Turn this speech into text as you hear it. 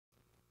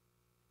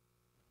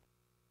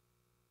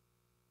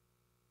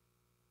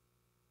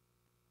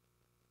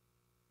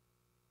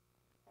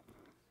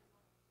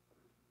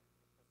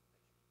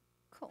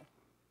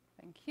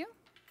Thank you.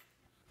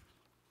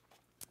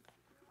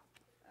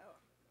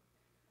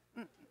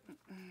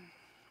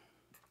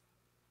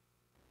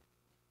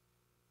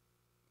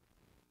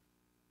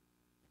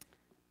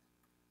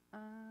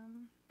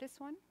 This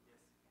one? Yes.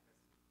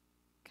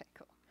 Okay,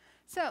 cool.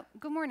 So,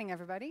 good morning,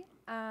 everybody.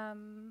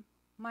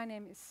 My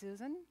name is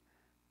Susan,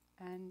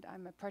 and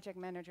I'm a project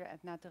manager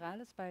at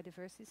Naturalis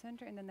Biodiversity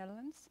Center in the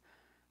Netherlands.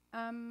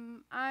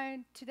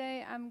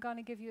 Today I'm going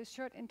to give you a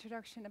short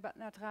introduction about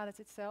Naturalis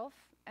itself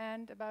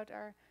and about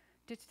our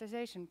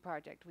digitization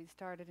project we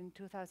started in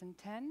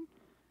 2010,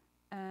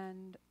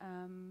 and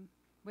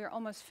we're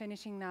almost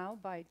finishing now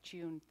by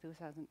June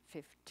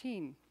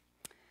 2015.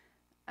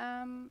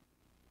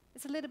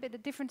 It's a little bit a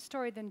different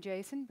story than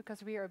Jason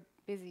because we are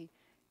busy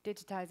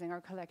digitizing our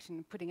collection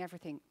and putting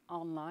everything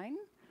online,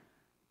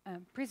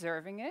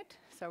 preserving it,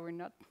 so we're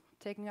not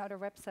taking out our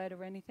website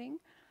or anything.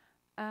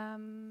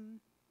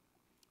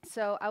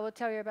 So I will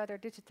tell you about our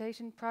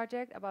digitization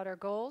project, about our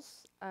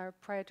goals, our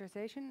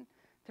prioritization,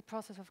 the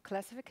process of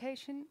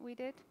classification we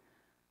did,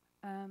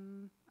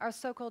 our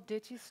so-called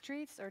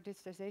digi-streets, or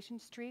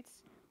digitization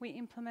streets we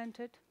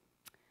implemented,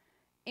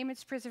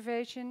 image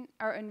preservation,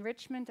 our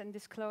enrichment and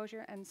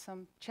disclosure, and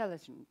some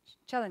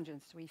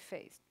challenges we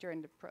faced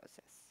during the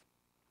process.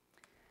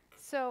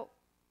 So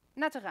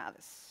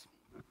Naturalis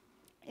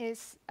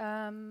is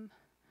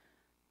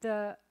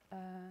the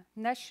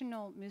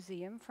National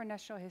Museum for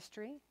Natural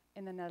History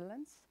in the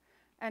Netherlands,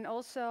 and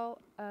also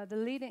the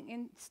leading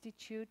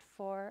institute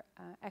for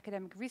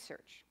academic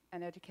research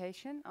and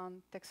education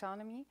on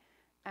taxonomy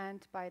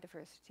and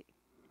biodiversity.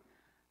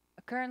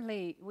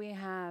 Currently, we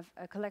have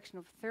a collection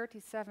of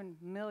 37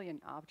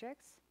 million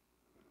objects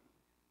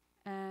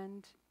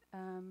and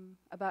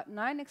about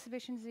 9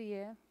 exhibitions a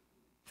year,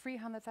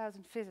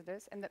 300,000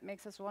 visitors, and that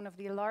makes us one of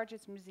the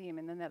largest museums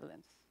in the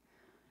Netherlands.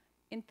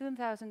 In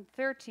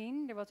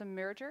 2013, there was a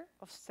merger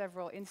of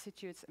several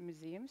institutes and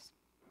museums,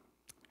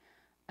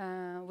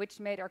 which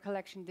made our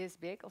collection this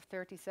big, of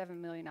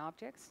 37 million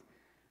objects,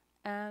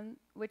 and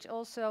which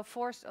also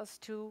forced us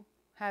to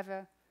have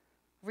a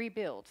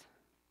rebuild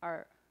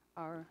our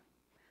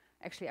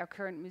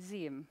current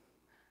museum.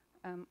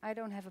 I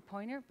don't have a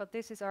pointer, but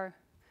this is our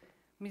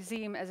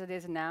museum as it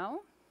is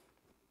now.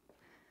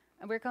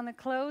 And we're going to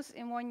close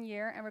in 1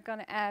 year, and we're going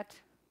to add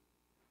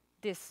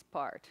this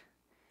part.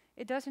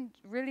 It doesn't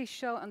really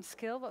show on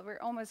scale, but we're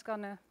almost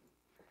going to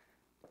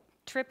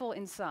triple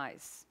in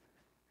size.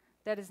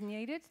 That is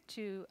needed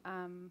to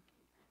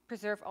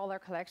preserve all our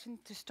collection,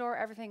 to store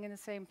everything in the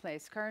same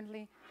place.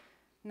 Currently,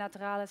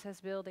 Naturalis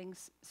has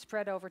buildings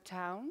spread over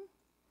town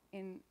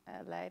in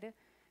Leiden,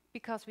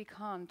 because we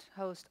can't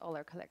host all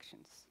our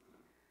collections.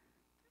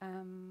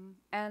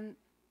 And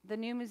the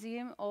new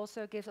museum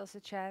also gives us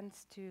a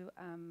chance to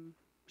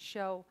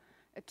show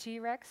a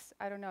T-Rex.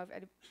 I don't know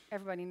if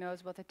everybody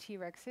knows what a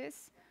T-Rex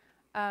is.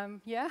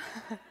 Yeah?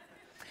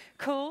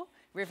 Cool.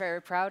 We're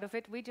very proud of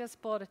it. We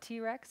just bought a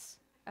T-Rex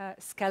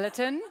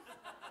skeleton.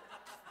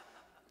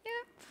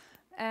 Yeah.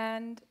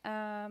 And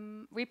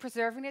we're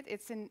preserving it.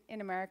 It's in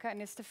America,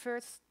 and it's the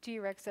first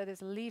T-Rex that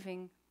is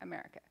leaving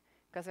America,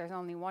 because there's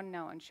only one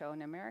now on show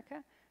in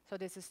America. So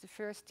this is the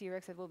first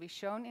T-Rex that will be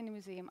shown in the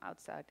museum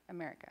outside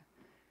America.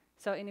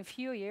 So in a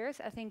few years,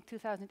 I think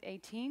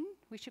 2018,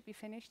 we should be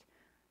finished.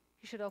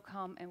 You should all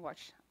come and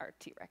watch our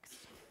T-Rex.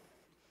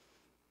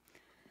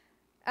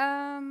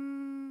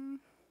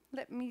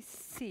 Let me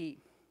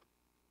see.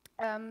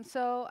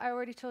 So I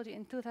already told you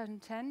in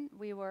 2010,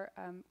 we were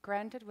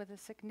granted with a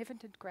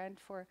significant grant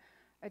for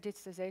a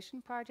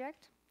digitization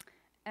project.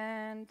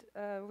 And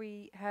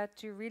we had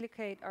to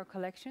relocate our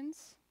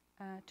collections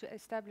to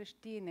establish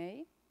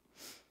DNA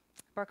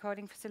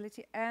barcoding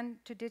facility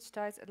and to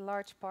digitize a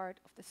large part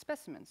of the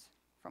specimens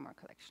from our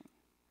collection.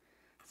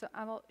 So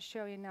I will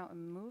show you now a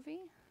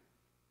movie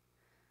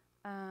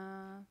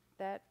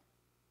that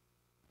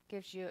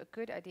gives you a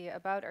good idea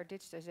about our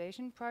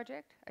digitization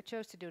project. I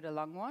chose to do the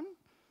long one,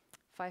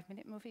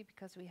 5-minute movie,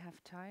 because we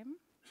have time.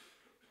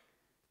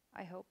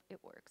 I hope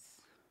it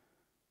works.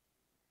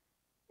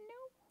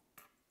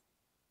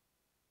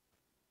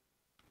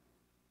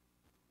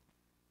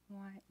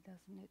 Why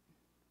doesn't it?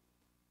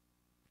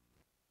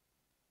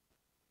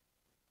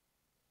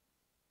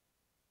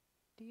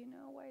 Do you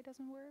know why it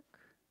doesn't work?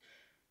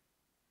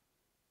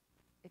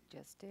 It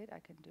just did. I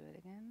can do it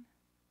again.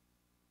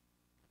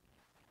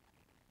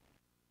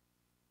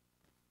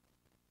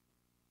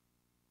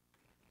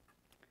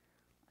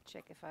 I'll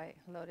check if I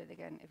load it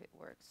again, if it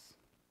works.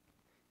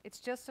 It's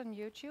just on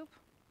YouTube.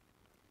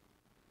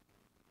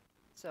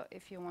 So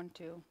if you want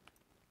to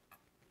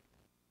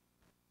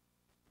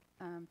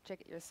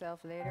check it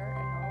yourself later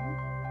at home.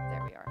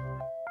 There we are.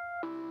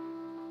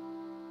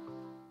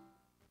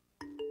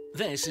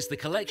 This is the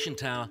collection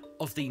tower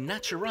of the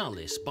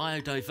Naturalis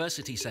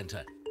Biodiversity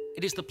Center.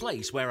 It is the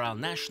place where our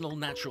national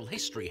natural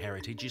history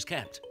heritage is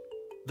kept.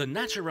 The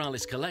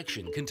Naturalis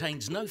collection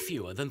contains no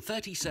fewer than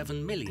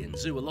 37 million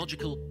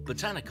zoological,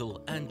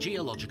 botanical and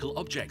geological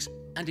objects,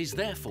 and is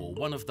therefore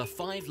one of the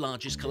 5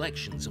 largest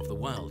collections of the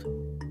world.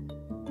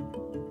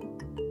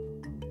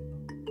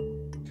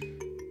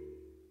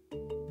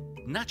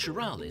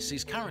 Naturalis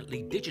is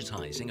currently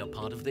digitizing a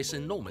part of this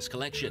enormous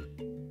collection.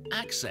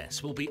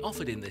 Access will be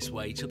offered in this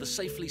way to the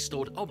safely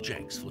stored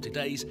objects for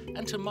today's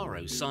and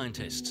tomorrow's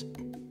scientists.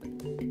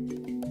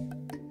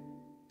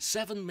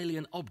 7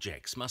 million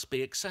objects must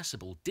be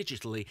accessible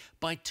digitally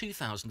by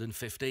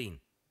 2015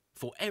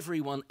 for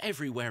everyone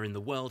everywhere in the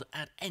world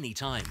at any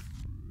time.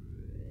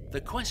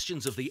 The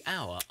questions of the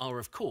hour are,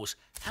 of course,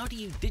 how do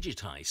you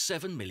digitize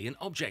 7 million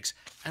objects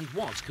and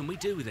what can we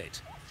do with it?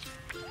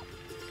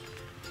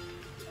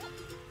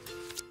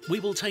 We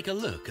will take a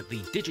look at the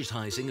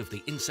digitizing of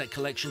the insect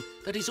collection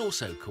that is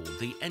also called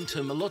the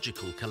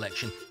entomological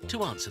collection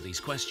to answer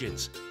these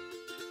questions.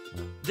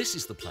 This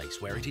is the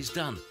place where it is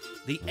done,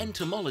 the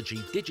Entomology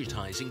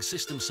Digitizing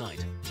System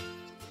site.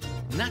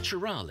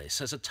 Naturalis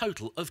has a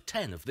total of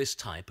 10 of this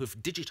type of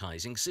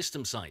digitizing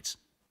system sites.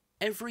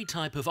 Every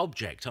type of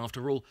object,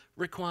 after all,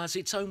 requires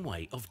its own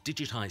way of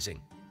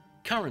digitizing.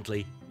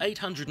 Currently,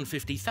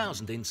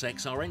 850,000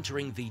 insects are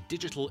entering the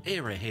digital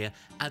era here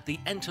at the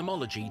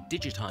Entomology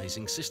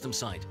Digitizing System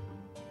site.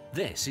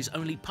 This is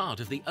only part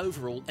of the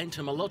overall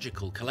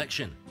entomological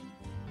collection.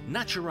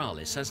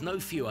 Naturalis has no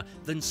fewer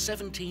than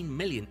 17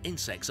 million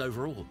insects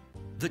overall.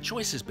 The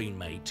choice has been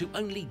made to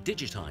only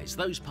digitize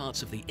those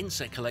parts of the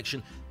insect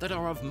collection that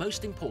are of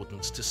most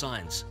importance to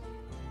science.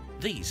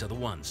 These are the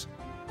ones.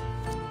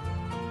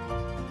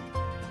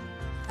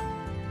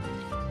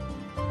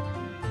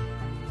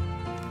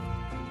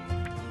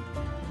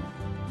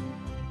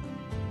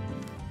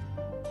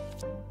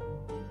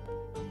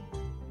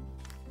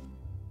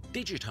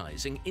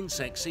 Digitizing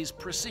insects is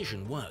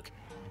precision work.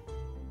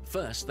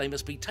 First, they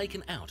must be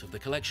taken out of the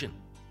collection.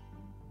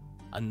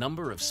 A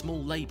number of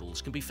small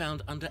labels can be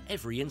found under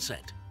every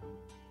insect.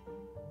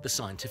 The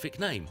scientific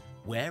name,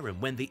 where and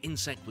when the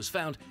insect was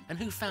found, and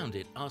who found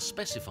it are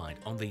specified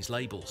on these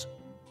labels.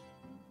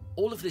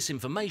 All of this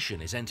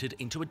information is entered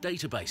into a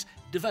database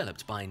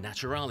developed by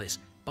Naturalis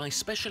by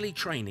specially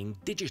training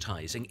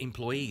digitizing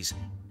employees,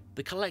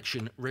 the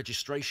collection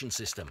registration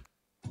system.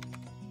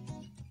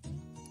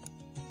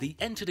 The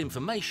entered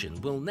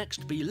information will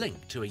next be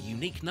linked to a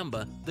unique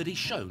number that is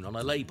shown on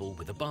a label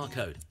with a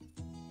barcode.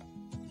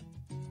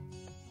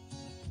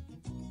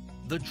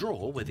 The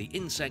drawer where the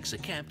insects are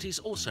kept is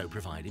also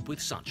provided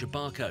with such a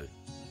barcode.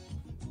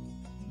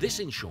 This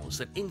ensures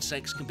that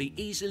insects can be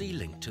easily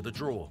linked to the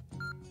drawer.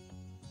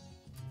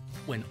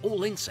 When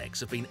all insects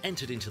have been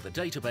entered into the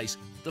database,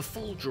 the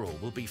full drawer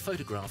will be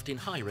photographed in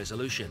high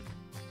resolution.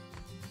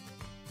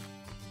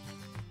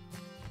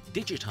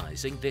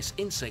 Digitizing this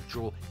insect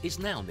drawer is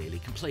now nearly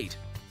complete.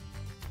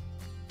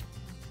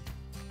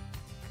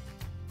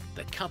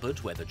 The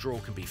cupboard where the drawer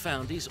can be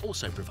found is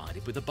also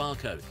provided with a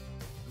barcode.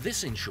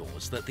 This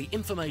ensures that the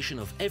information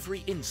of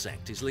every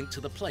insect is linked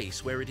to the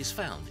place where it is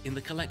found in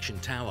the collection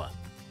tower.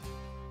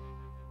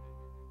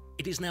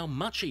 It is now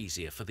much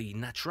easier for the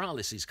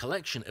Naturalis'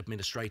 collection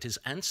administrators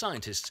and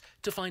scientists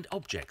to find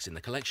objects in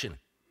the collection.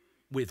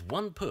 With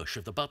one push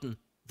of the button,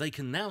 they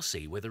can now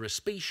see whether a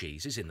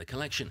species is in the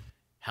collection,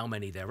 how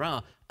many there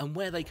are, and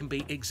where they can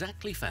be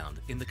exactly found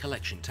in the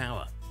collection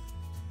tower.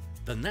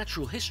 The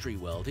natural history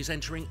world is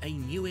entering a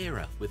new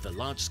era with the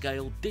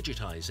large-scale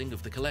digitizing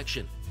of the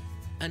collection,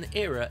 an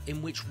era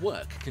in which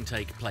work can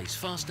take place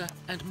faster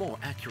and more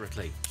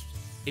accurately,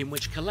 in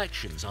which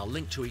collections are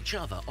linked to each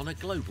other on a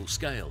global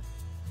scale,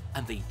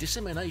 and the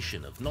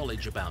dissemination of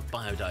knowledge about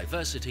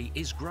biodiversity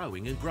is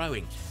growing and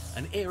growing,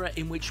 an era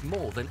in which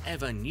more than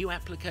ever new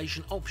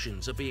application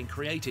options are being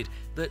created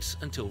that,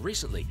 until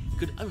recently,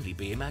 could only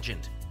be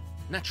imagined.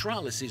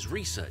 Naturalis'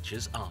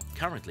 researchers are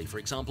currently, for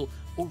example,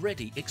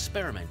 already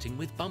experimenting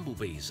with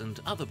bumblebees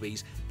and other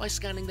bees by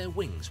scanning their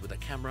wings with a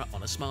camera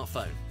on a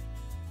smartphone.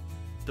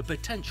 The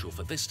potential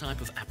for this type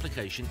of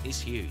application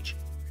is huge.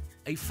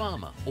 A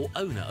farmer or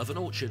owner of an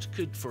orchard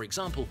could, for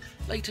example,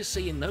 later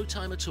see in no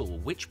time at all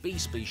which bee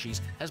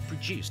species has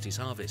produced his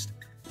harvest.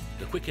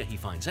 The quicker he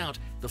finds out,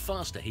 the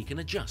faster he can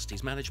adjust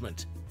his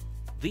management.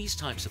 These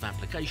types of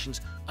applications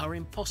are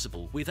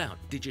impossible without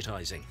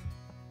digitizing.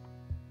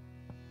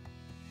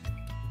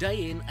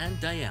 Day in and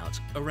day out,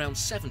 around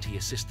 70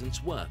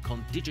 assistants work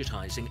on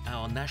digitizing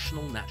our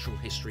national natural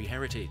history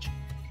heritage.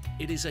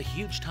 It is a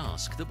huge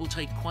task that will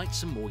take quite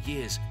some more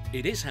years.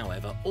 It is,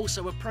 however,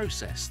 also a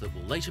process that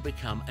will later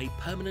become a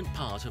permanent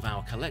part of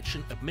our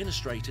collection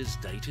administrators'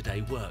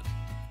 day-to-day work.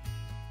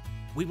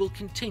 We will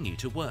continue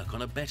to work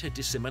on a better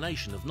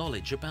dissemination of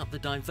knowledge about the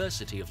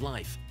diversity of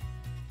life.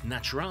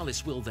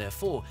 Naturalis will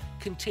therefore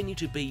continue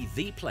to be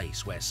the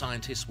place where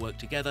scientists work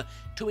together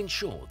to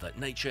ensure that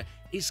nature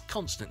is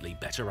constantly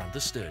better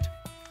understood.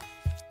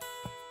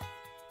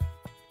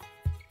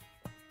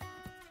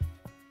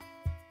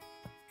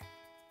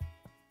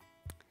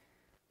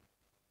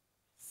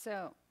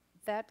 So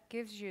that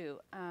gives you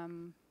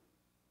an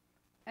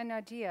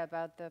idea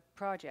about the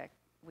project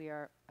we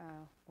are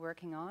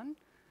working on.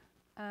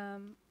 Oh,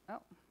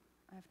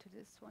 I have to do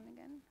this one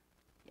again.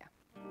 Yeah.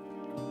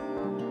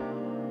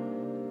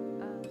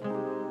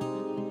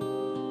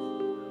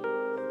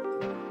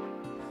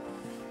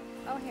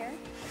 Oh, here.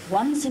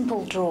 One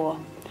simple drawer,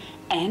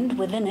 and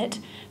within it,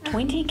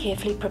 20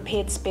 carefully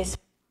prepared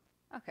specimens.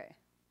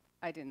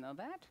 didn't know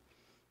that.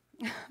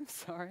 I'm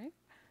sorry.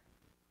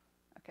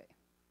 Okay.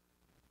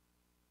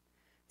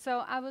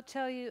 So I will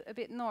tell you a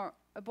bit more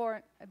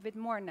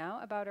now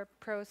about our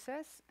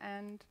process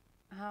and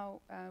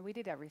how we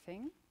did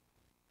everything.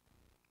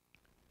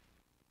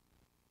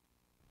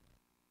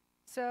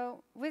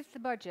 So with the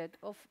budget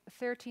of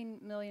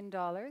 $13 million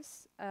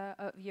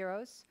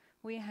euros,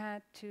 we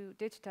had to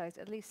digitize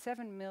at least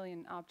 7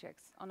 million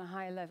objects on a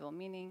high level,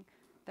 meaning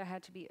there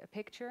had to be a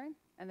picture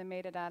and the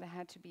metadata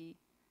had to be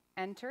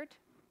entered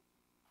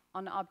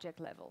on the object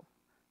level.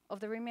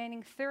 Of the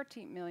remaining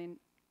 30 million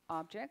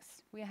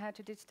objects, we had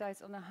to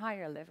digitize on a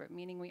higher level,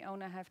 meaning we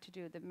only have to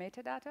do the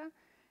metadata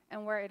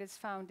and where it is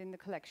found in the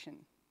collection.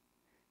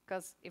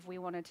 Because if we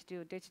wanted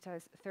to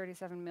digitize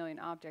 37 million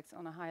objects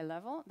on a high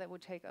level, that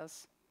would take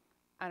us,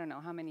 I don't know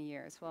how many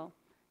years. Well,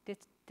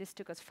 this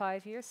took us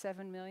 5 years,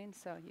 7 million,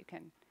 so you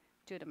can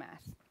do the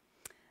math.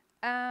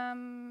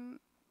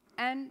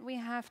 And we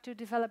have to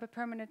develop a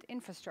permanent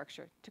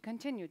infrastructure to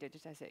continue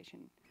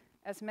digitization.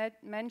 As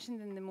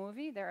mentioned in the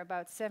movie, there are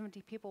about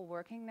 70 people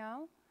working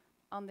now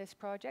on this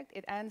project.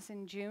 It ends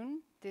in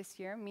June this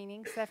year,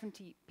 meaning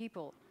 70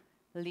 people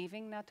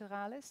leaving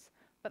Naturalis,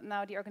 but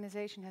now the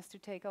organization has to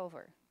take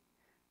over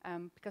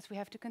because we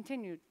have to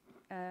continue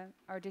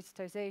our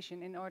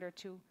digitization in order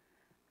to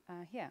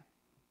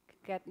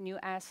get new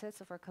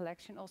assets of our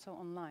collection also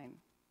online.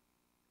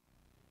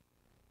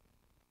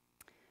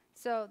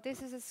 So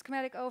this is a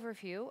schematic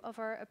overview of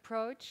our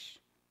approach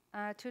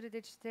to the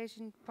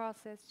digitization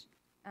process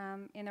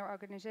in our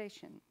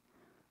organization.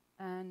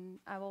 And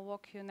I will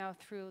walk you now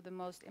through the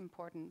most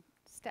important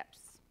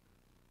steps.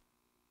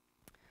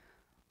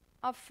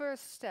 Our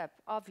first step,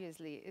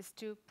 obviously, is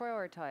to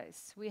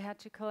prioritize. We had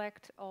to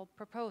collect all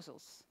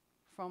proposals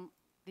from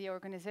the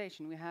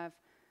organization. We have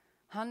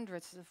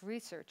hundreds of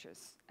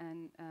researchers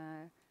and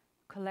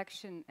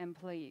collection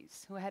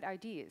employees who had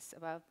ideas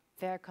about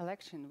their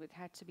collection which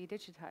had to be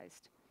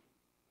digitized.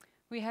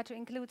 We had to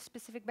include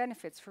specific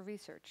benefits for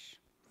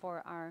research,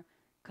 for our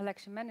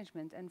collection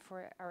management and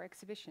for our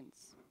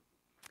exhibitions.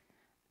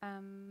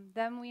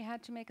 Then we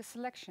had to make a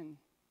selection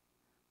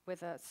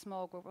with a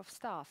small group of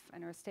staff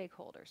and our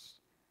stakeholders.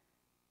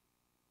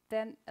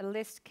 Then a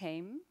list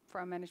came for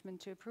our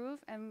management to approve,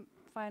 and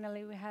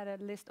finally we had a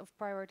list of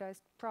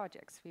prioritized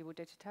projects we would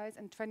digitize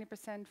and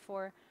 20%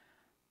 for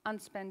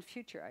unspent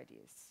future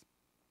ideas.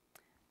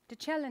 The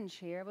challenge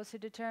here was to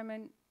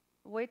determine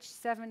which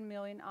 7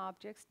 million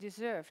objects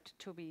deserved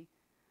to be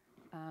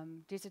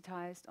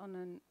digitized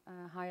on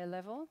a higher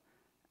level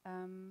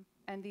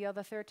and the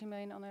other 30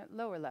 million on a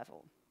lower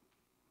level,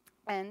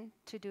 and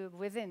to do it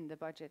within the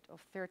budget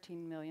of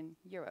 13 million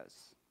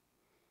euros.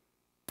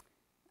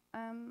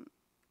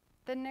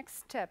 The next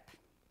step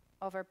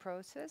of our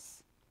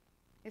process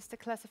is the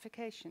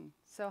classification.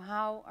 So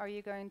how are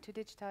you going to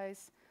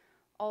digitize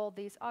all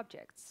these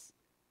objects?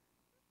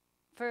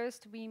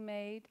 First, we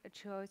made a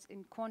choice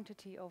in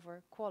quantity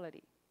over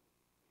quality.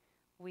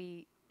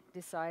 We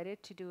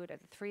decided to do it at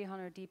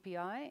 300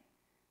 dpi.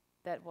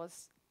 That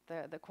was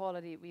the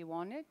quality we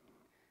wanted.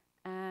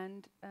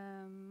 And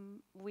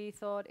we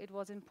thought it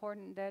was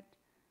important that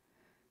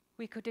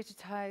we could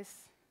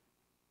digitize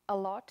a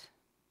lot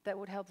that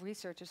would help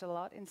researchers a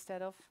lot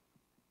instead of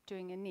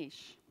doing a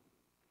niche.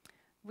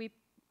 We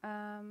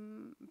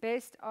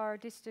based our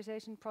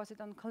digitization process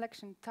on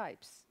collection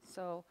types.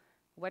 So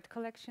wet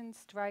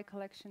collections, dry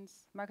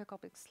collections,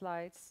 microscopic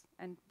slides,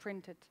 and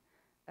printed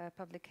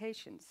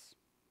publications.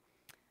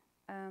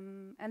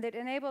 And it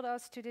enabled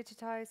us to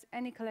digitize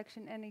any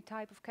collection, any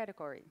type of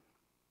category,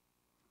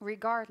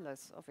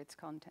 regardless of its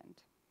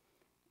content.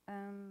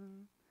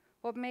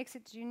 What makes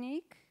it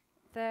unique,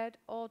 that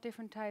all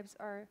different types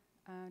are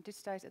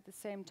digitized at the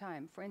same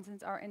time. For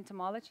instance, our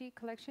entomology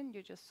collection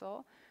you just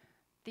saw,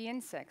 the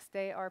insects,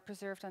 they are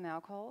preserved on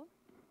alcohol,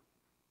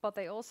 but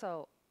they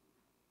also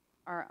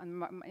are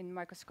in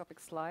microscopic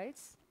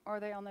slides, or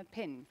they're on a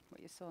pin,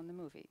 what you saw in the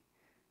movie.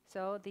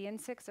 So the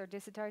insects are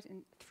digitized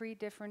in 3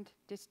 different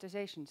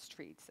digitization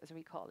streets, as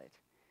we call it.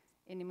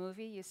 In the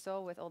movie you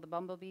saw with all the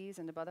bumblebees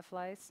and the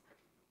butterflies,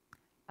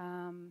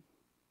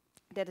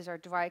 that is our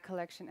dry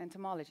collection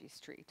entomology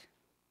street.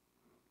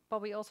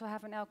 But we also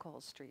have an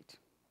alcohol street.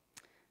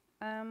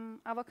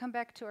 I will come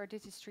back to our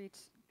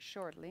digi-streets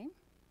shortly.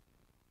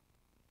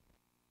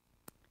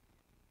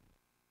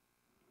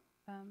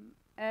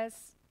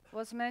 As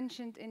was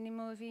mentioned in the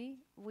movie,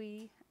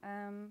 we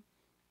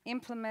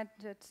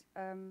implemented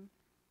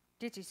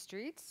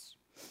digi-streets,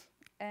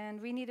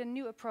 and we need a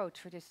new approach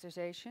for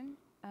digitization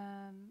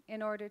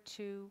in order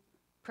to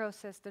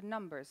process the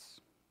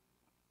numbers.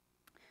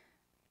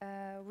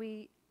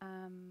 We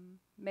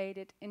made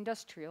it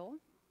industrial,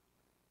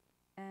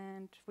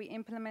 and we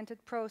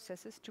implemented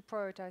processes to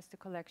prioritize the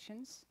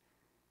collections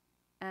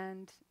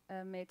and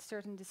made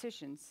certain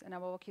decisions, and I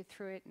will walk you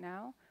through it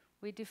now.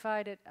 We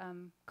divided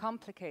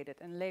complicated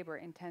and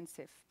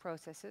labor-intensive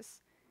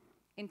processes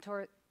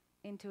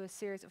into a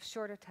series of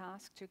shorter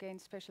tasks to gain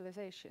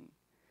specialization.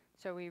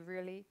 So we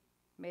really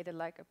made it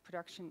like a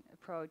production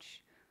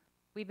approach.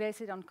 We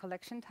based it on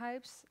collection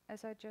types,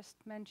 as I just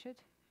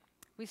mentioned.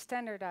 we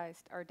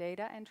standardized our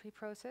data entry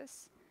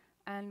process,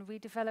 and we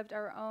developed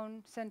our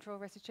own central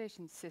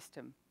registration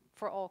system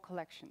for all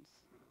collections.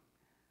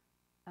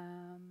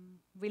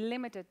 We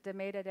limited the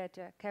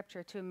metadata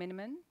capture to a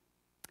minimum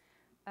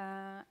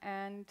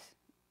and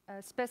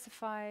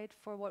specified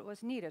for what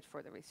was needed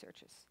for the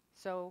researchers.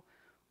 So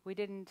we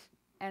didn't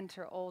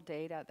enter all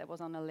data that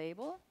was on a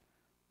label,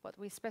 but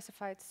we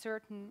specified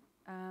certain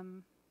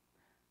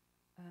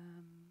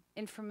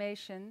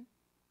information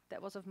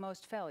that was of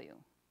most value.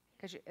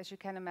 Because as you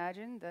can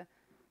imagine,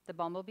 the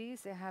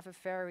bumblebees, they have a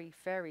very,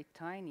 very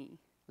tiny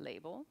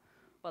label.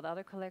 While the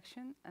other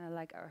collection,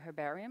 like our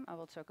herbarium, I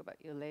will talk about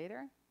you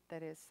later,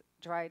 that is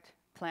dried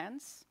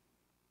plants,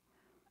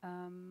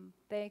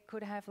 they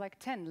could have like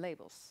 10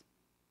 labels,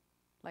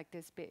 like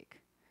this big,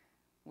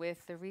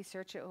 with the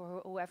researcher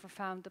or whoever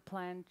found the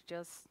plant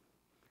just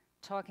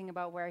talking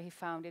about where he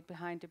found it,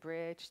 behind the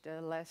bridge,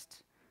 the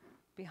last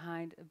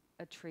behind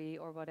a tree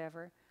or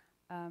whatever.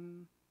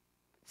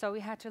 So we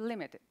had to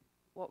limit it,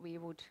 what we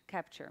would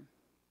capture.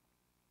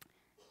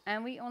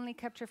 And we only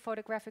capture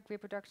photographic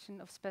reproduction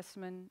of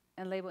specimen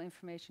and label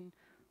information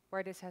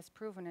where this has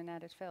proven an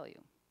added value.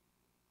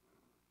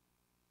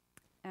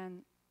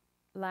 And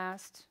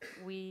last,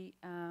 we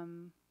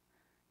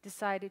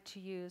decided to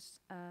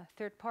use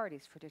third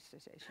parties for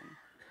digitization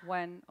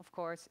when, of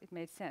course, it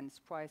made sense,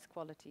 price,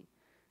 quality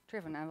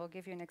driven. I will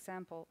give you an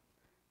example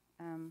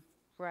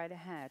right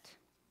ahead.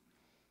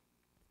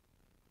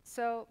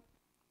 So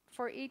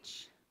for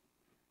each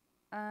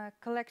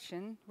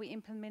collection, we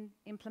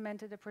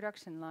implemented a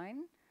production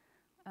line.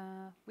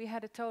 We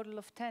had a total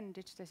of 10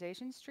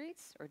 digitization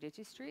streets, or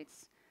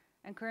digi-streets,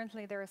 and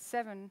currently there are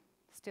 7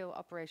 still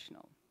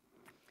operational.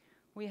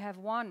 We have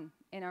 1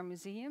 in our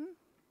museum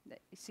that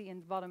you see in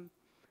the bottom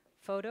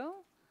photo.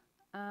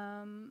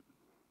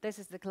 This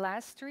is the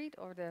glass street,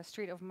 or the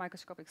street of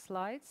microscopic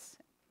slides,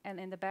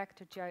 and in the back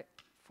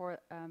for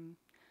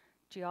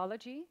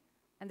geology.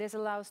 And this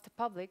allows the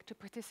public to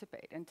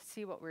participate and to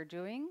see what we're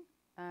doing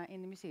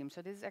in the museum.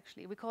 So this is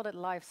actually, we call it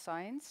life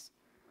science.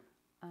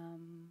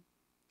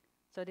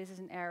 So this is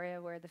an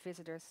area where the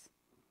visitors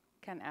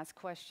can ask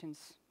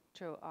questions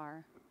to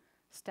our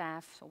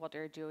staff, so what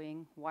they're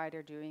doing, why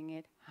they're doing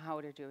it,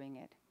 how they're doing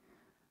it.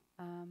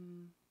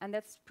 And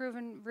that's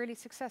proven really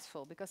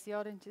successful because the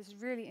audience is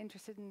really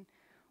interested in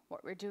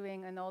what we're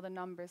doing and all the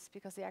numbers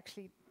because they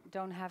actually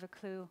don't have a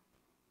clue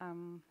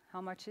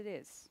how much it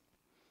is.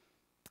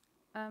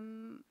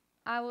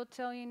 I will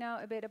tell you now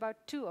a bit about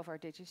 2 of our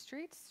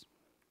digi-streets.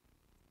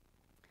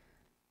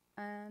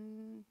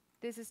 And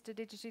this is the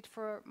digi-street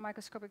for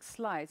microscopic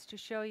slides to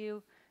show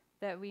you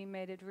that we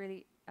made it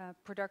really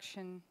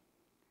production,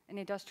 an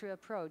industrial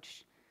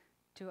approach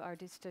to our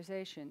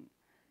digitization.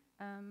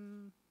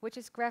 Which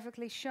is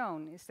graphically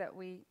shown is that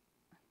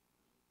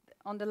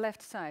on the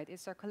left side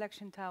is our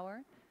collection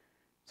tower.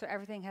 So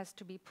everything has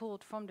to be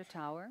pulled from the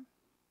tower.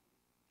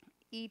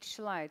 Each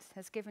slide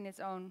has given its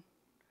own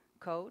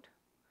code,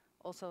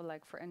 also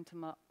like for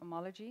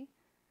entomology.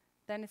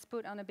 Then it's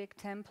put on a big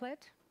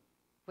template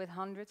with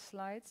 100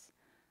 slides.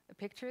 A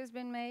picture has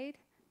been made,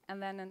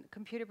 and then a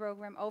computer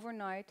program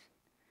overnight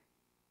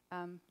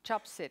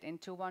chops it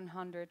into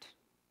 100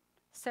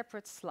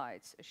 separate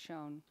slides as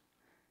shown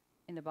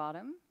in the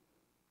bottom.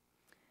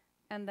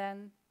 And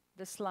then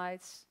the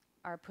slides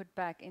are put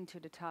back into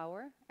the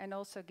tower and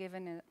also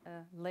given a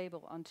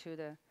label onto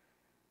the,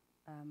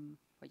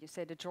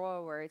 the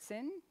drawer where it's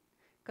in,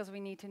 because we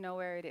need to know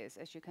where it is.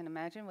 As you can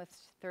imagine, with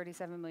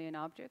 37 million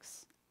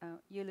objects,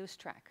 you lose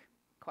track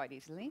quite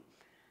easily.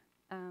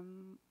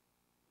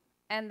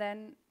 And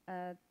then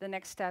the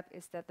next step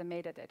is that the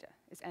metadata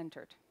is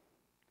entered.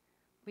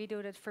 We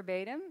do that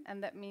verbatim,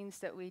 and that means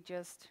that we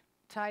just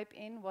type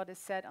in what is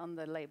said on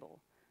the label.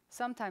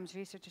 Sometimes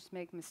researchers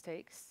make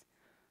mistakes,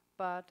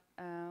 but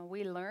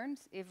we learned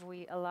if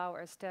we allow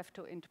our staff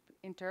to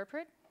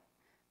interpret,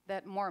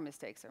 that more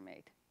mistakes are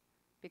made,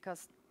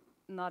 because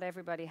not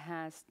everybody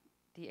has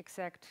the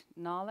exact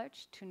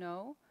knowledge to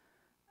know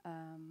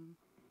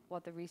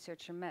what the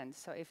researcher meant.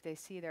 So if they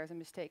see there's a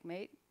mistake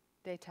made,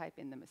 they type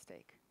in the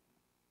mistake.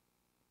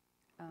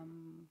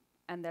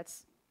 And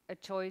that's a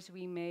choice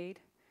we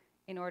made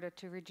in order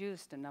to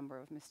reduce the number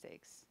of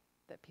mistakes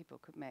that people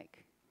could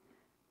make.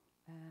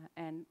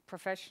 And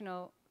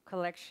professional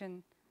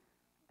collection,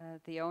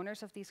 the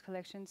owners of these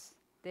collections,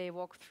 they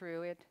walk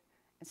through it,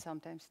 and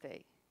sometimes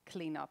they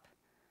clean up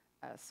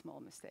small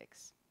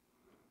mistakes.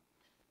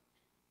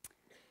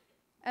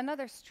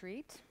 Another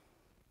street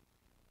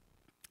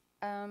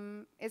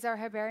is our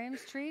herbarium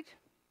street,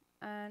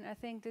 and I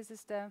think this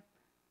is the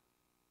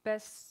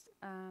best,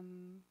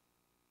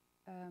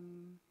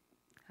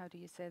 how do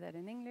you say that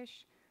in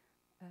English,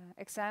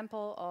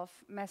 example of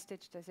mass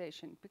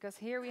digitization, because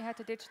here we had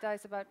to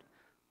digitize about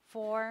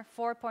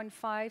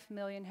 4.5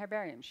 million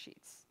herbarium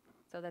sheets.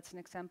 So that's an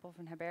example of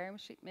an herbarium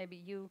sheet. Maybe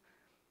you,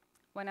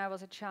 when I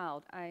was a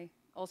child, I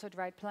also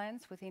dried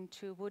plants within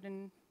 2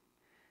 wooden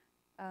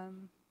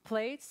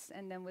plates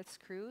and then with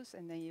screws,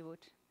 and then you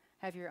would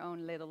have your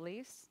own little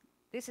leaves.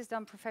 This is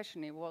done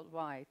professionally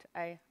worldwide.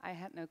 I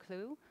had no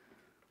clue,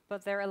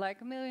 But there are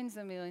like millions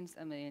and millions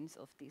and millions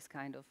of these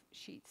kind of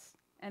sheets.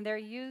 And they're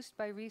used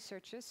by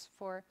researchers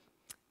for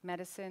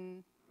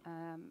medicine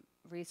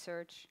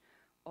research,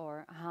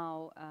 or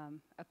how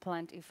a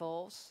plant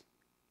evolves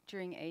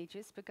during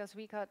ages, because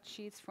we got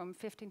sheets from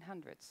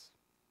 1500s.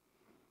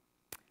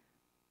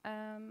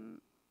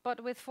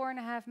 But with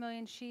 4.5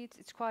 million sheets,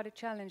 it's quite a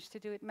challenge to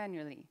do it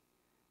manually.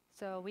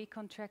 So we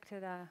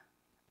contracted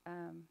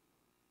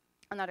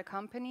another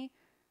company,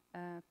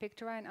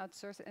 Pictura, and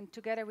outsourced it, and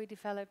together we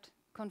developed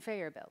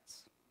conveyor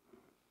belts,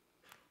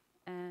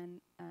 and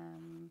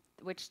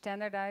which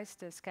standardized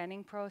the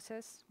scanning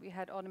process. We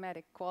had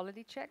automatic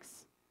quality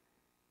checks,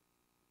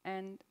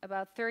 and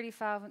about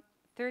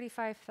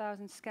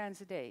 35,000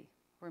 scans a day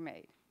were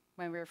made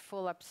when we were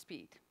full up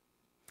speed.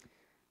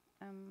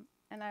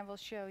 And I will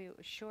show you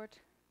a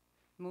short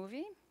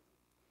movie.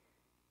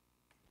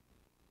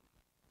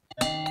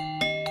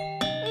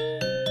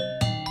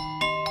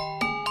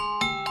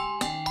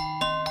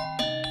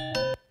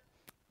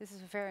 This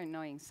is a very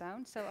annoying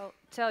sound, so I'll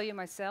tell you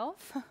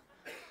myself.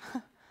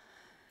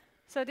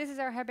 So this is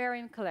our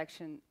herbarium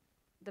collection.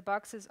 The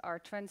boxes are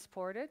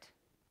transported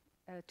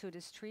to the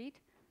street,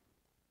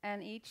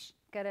 and each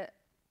get a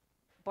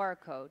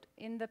barcode.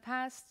 In the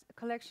past,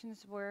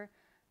 collections were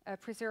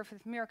preserved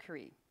with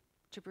mercury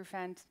to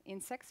prevent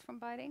insects from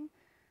biting,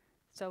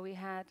 so we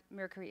had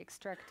mercury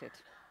extracted.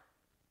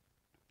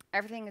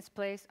 Everything is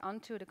placed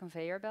onto the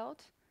conveyor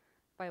belt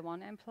by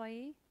one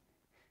employee,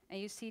 and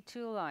you see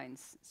two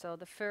lines. So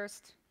the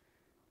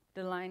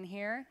line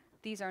here,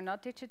 these are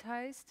not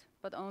digitized,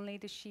 but only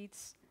the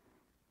sheets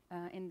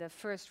in the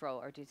first row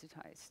are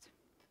digitized.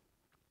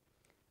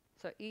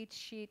 So each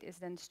sheet is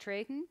then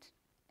straightened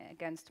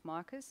against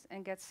markers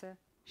and gets a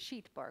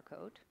sheet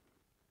barcode.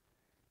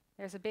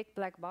 There's a big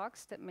black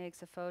box that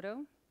makes a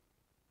photo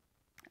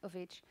of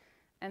each.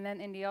 And then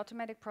in the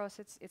automatic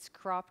process, it's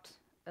cropped,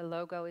 a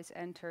logo is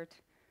entered.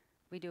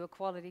 We do a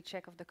quality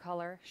check of the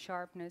color,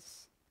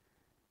 sharpness.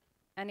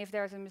 And if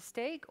there's a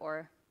mistake,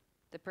 or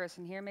the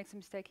person here makes a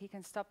mistake, he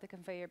can stop the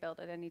conveyor belt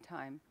at any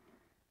time.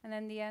 And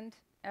in the end,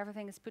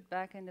 everything is put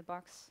back in the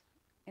box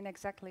in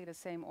exactly the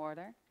same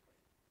order,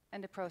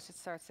 and the process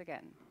starts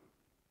again.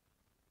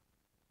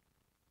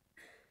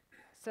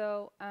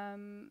 So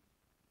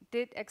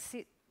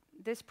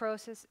this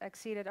process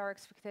exceeded our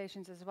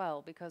expectations as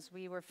well, because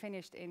we were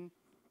finished in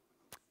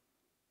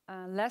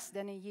less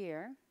than a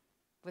year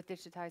with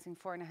digitizing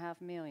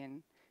 4.5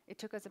 million. It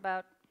took us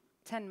about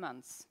 10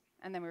 months,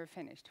 and then we were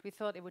finished. We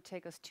thought it would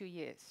take us 2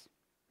 years,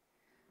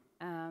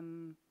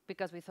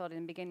 because we thought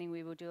in the beginning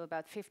we would do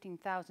about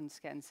 15,000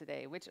 scans a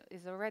day, which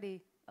is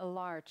already a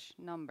large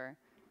number.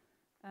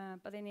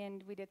 But in the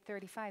end, we did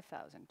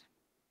 35,000.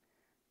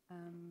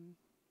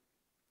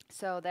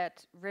 So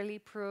that really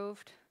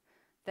proved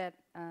that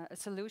a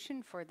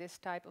solution for this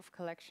type of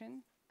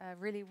collection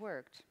really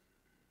worked.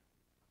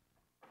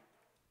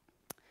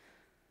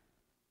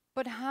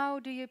 But how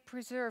do you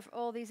preserve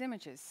all these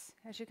images?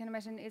 As you can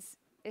imagine,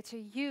 it's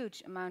a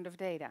huge amount of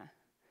data.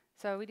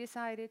 So we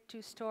decided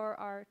to store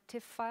our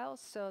TIFF files,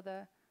 so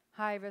the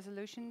high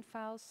resolution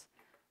files,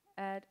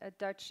 at a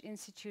Dutch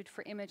Institute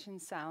for Image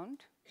and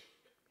Sound.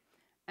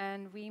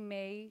 And we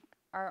made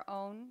our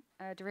own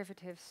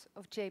derivatives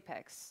of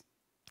JPEGs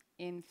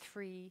in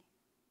 3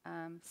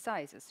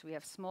 sizes. We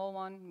have small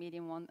one,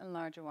 medium one, and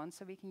larger one,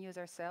 so we can use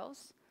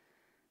ourselves.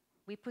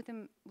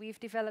 We've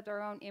developed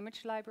our own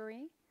image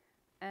library,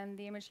 and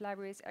the image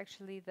library is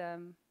actually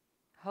the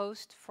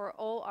host for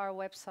all our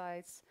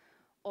websites,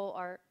 all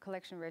our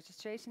collection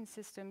registration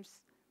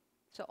systems.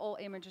 So all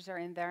images are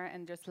in there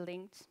and just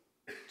linked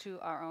to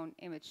our own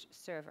image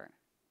server.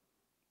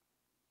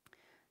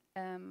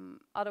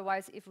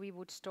 Otherwise, if we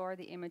would store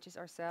the images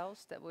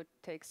ourselves, that would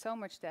take so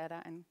much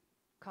data and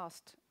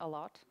cost a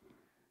lot.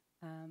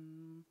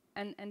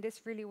 And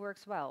this really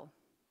works well.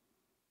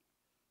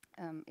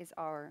 Is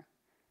our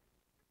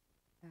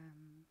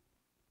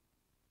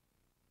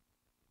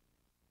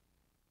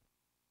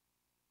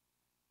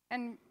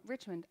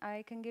enrichment.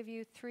 I can give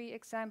you 3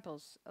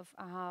 examples of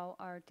how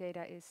our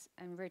data is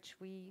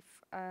enriched.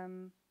 We've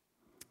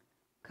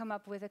come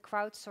up with a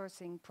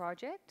crowdsourcing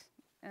project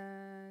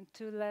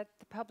to let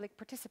the public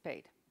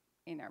participate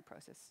in our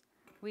process.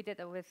 We did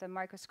it with the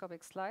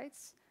microscopic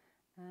slides.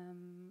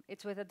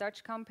 It's with a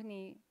Dutch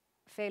company,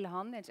 Vele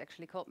Handen. It's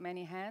actually called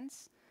Many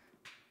Hands,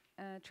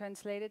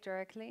 translated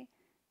directly.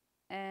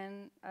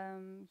 And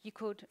you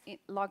could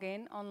log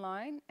in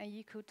online and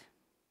you could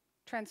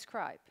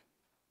transcribe.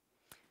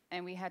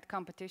 And we had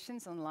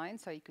competitions online,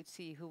 so you could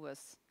see who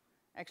was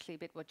actually a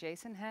bit what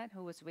Jason had,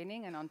 who was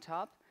winning and on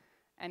top.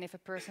 And if a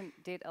person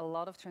did a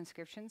lot of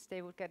transcriptions,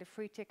 they would get a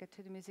free ticket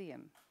to the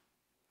museum.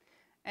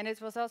 And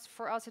it was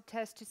for us a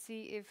test to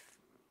see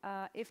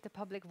if the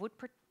public would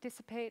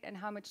participate and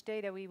how much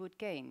data we would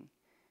gain.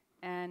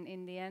 And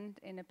in the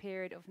end, in a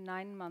period of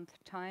 9-month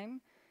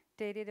time,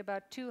 they did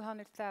about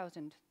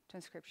 200,000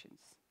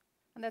 transcriptions.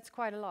 And that's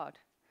quite a lot.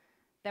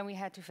 Then we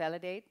had to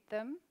validate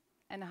them,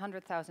 and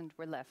 100,000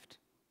 were left.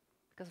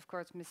 Because of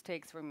course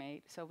mistakes were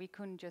made, so we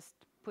couldn't just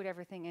put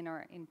everything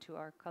into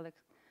our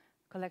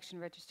collection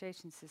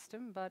registration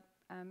system, but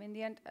in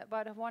the end,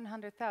 about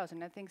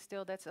 100,000. I think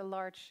still that's a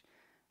large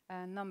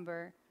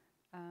number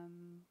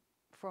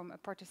from a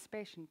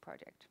participation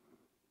project.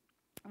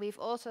 We've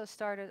also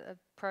started a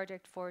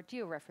project for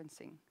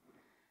georeferencing,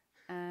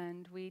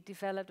 and we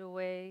developed a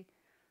way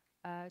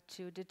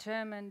to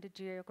determine the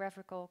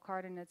geographical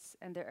coordinates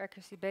and their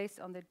accuracy based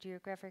on the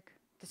geographic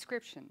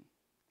description.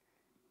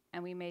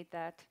 And we made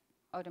that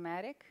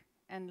automatic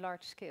and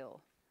large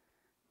scale.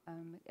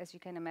 As you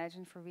can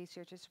imagine, for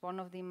researchers, one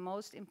of the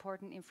most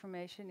important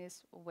information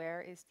is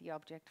where is the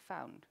object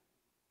found.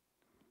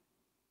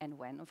 And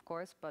when, of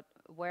course, but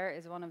where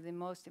is one of the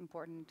most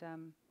important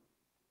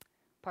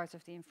parts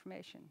of the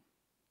information.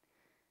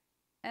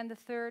 And the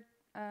third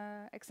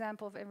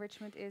example of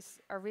enrichment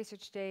is our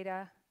research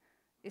data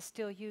is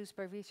still used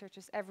by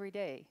researchers every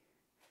day.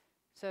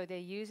 So they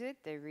use it,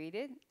 they read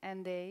it,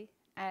 and they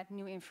add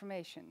new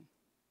information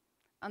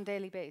on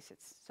daily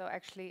basis. So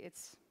actually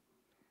it's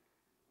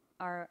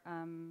our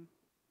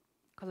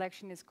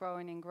collection is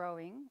growing and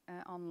growing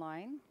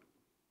online,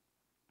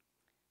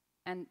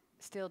 and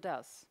still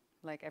does,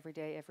 like every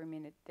day, every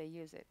minute they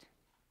use it.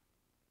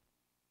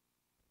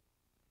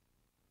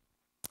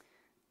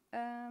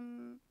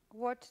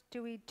 What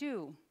do we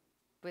do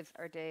with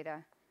our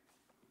data?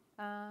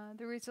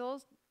 The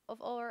results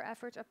of all our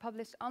efforts are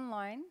published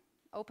online,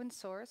 open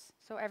source,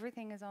 so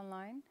everything is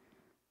online.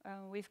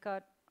 We've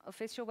got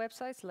official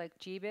websites like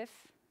GBIF,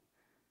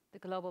 the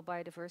Global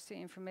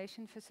Biodiversity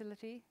Information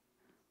Facility,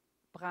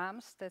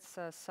 BRAMS, that's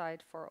a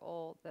site for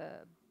all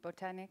the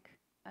botanic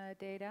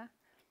data,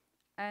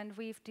 and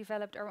we've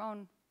developed our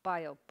own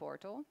bio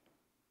portal,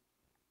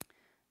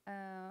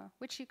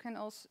 which you can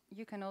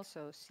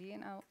also see,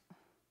 and I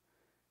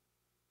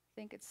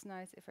think it's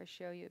nice if I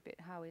show you a bit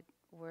how it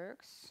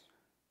works,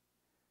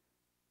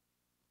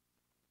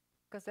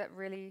 because that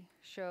really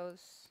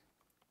shows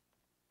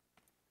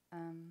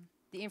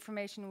the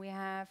information we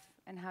have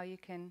and how you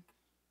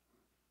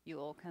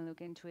all can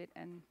look into it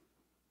and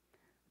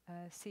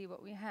see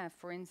what we have.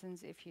 For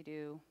instance, if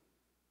you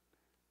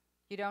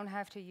don't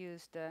have to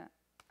use the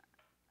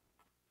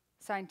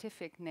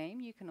scientific name,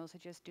 you can also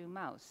just do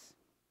mouse.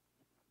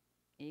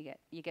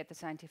 You get the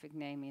scientific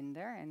name in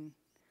there, and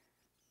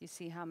you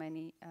see how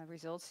many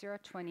results there are,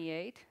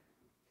 28.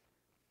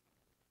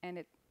 And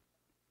it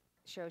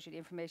shows you the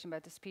information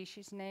about the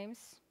species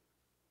names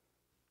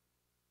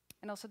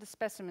and also the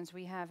specimens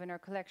we have in our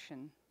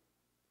collection.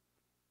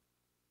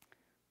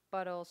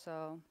 But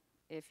also,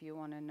 if you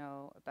want to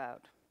know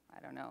about,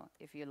 I don't know,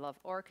 if you love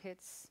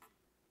orchids,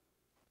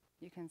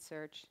 you can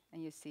search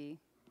and you see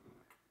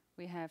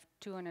we have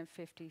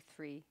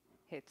 253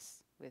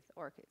 hits with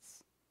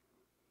orchids.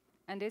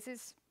 And this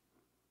is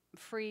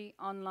free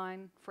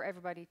online for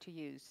everybody to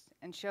use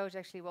and shows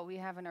actually what we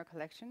have in our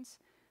collections,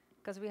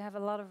 because we have a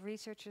lot of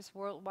researchers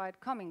worldwide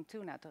coming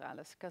to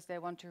Naturalis because they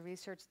want to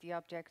research the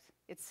object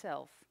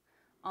itself.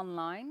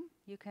 Online,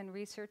 you can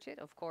research it.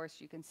 Of course,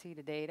 you can see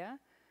the data,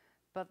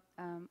 but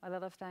a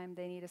lot of time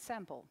they need a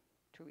sample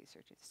to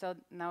research it. So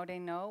now they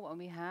know what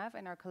we have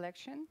in our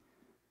collection.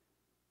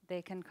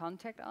 They can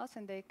contact us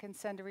and they can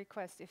send a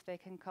request if they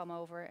can come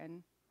over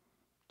and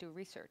do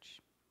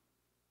research.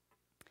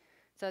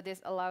 So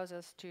this allows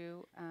us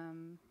to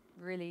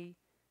really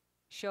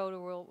show the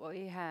world what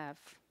we have,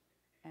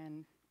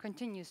 and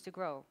continues to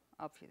grow,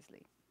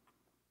 obviously.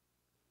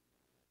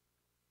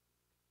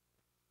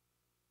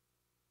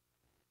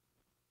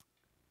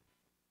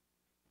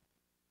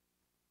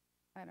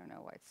 I don't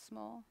know why it's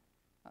small.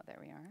 Oh, there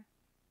we are.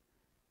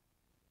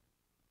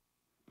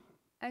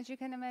 As you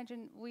can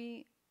imagine,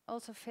 we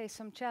also face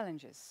some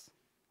challenges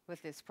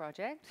with this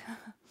project,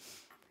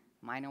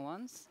 minor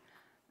ones.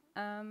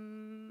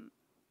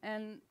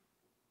 And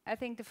I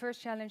think the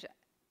first challenge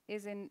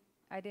is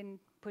I didn't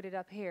put it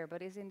up here,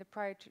 but is in the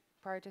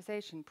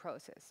prioritization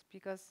process,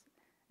 because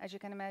as you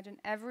can imagine,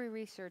 every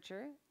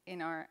researcher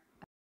in our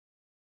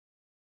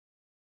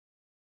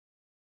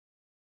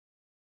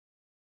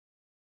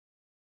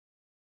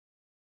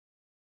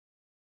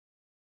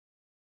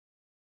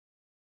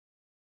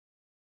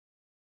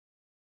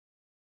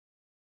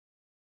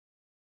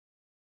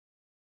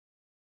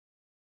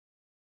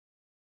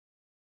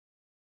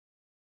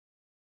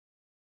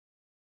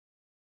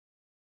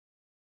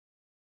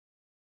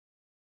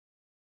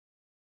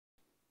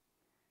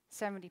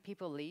 '70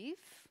 people leave.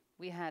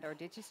 We had our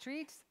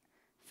DigiStreets,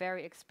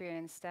 very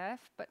experienced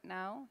staff, but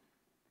now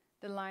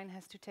the line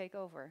has to take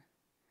over.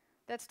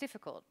 That's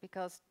difficult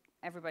because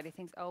everybody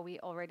thinks, oh, we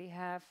already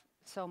have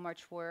so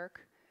much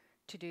work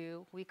to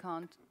do, we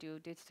can't do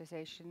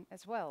digitization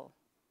as well.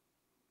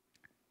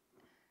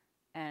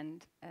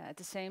 And at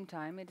the same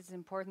time, it is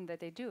important that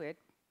they do it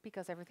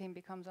because everything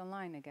becomes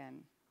online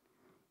again.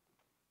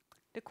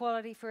 The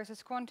quality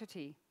versus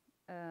quantity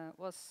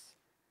was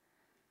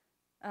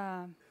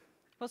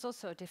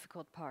also a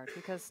difficult part,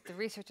 because the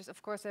researchers,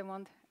 of course, they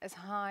want as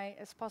high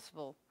as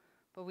possible.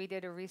 But we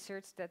did a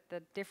research that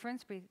the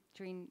difference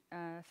between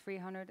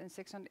 300 and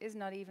 600 is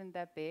not even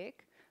that big,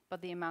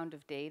 but the amount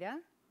of data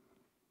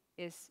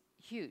is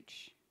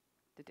huge,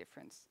 the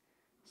difference.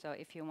 So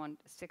if you want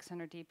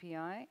 600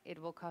 dpi,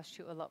 it will cost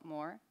you a lot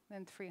more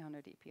than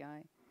 300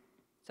 dpi.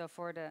 So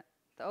for the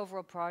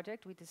overall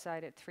project, we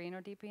decided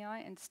 300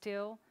 dpi, and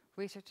still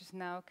researchers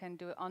now can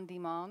do it on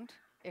demand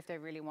if they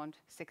really want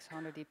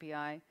 600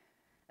 dpi,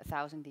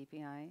 1000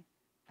 dpi,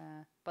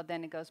 but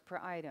then it goes per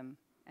item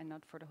and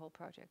not for the whole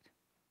project.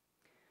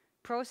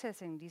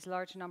 Processing these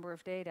large number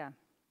of data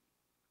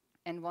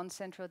and one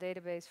central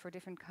database for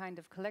different kind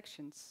of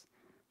collections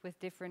with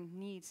different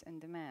needs and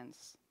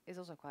demands is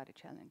also quite a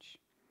challenge.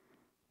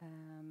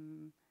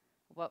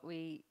 What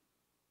we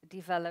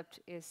developed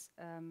is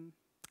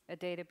a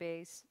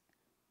database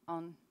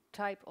on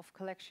type of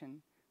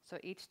collection. So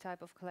each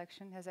type of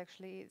collection has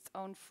actually its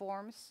own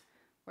forms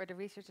where the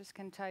researchers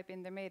can type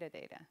in their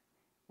metadata.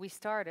 We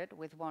started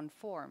with one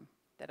form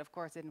that of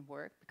course didn't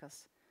work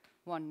because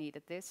one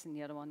needed this and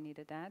the other one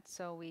needed that.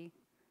 So we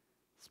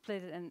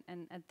split it,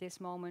 and at this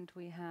moment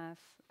we have,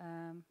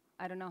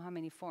 I don't know how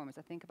many forms,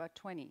 I think about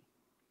 20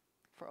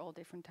 for all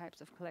different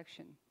types of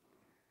collection.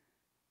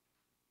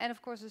 And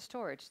of course the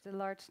storage, the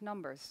large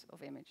numbers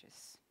of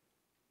images.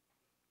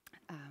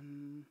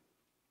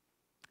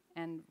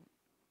 And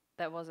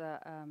that was a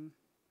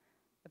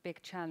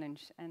big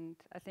challenge, and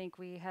I think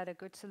we had a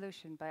good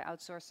solution by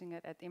outsourcing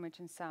it at Image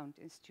and Sound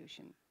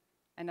Institution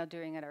and not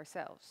doing it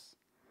ourselves.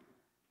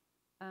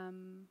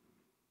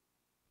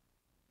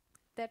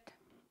 That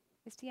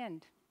is the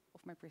end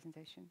of my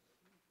presentation.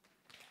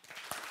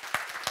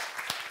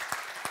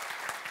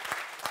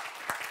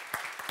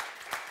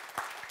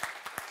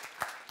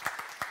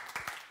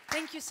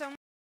 Thank you so much.